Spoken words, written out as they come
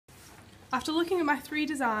After looking at my 3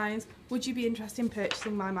 designs, would you be interested in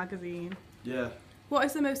purchasing my magazine? Yeah. What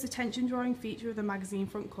is the most attention-drawing feature of the magazine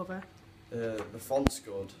front cover? The font's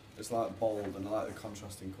good. It's like bold and I like the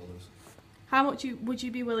contrasting colours. How much would you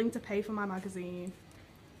be willing to pay for my magazine?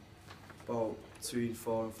 About between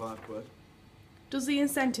 4 and 5 quid. Does the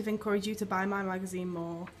incentive encourage you to buy my magazine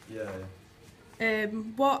more? Yeah.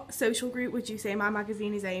 What social group would you say my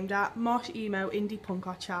magazine is aimed at? Mosh, emo, indie, punk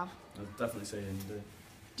or chav? I'd definitely say indie.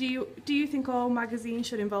 Do you think all magazines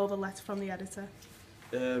should involve a letter from the editor?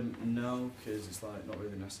 No, because it's like not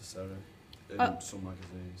really necessary in some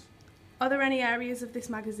magazines. Are there any areas of this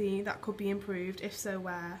magazine that could be improved? If so,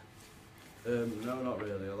 where? No, not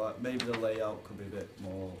really. Like maybe the layout could be a bit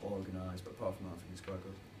more organised, but apart from that, I think it's quite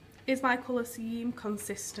good. Is my colour scheme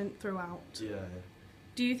consistent throughout? Yeah.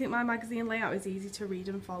 Do you think my magazine layout is easy to read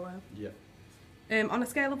and follow? Yeah. On a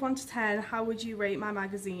scale of 1 to 10, how would you rate my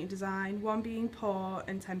magazine design? 1 being poor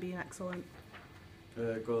and 10 being excellent.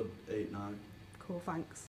 Good 8, 9. Cool, thanks.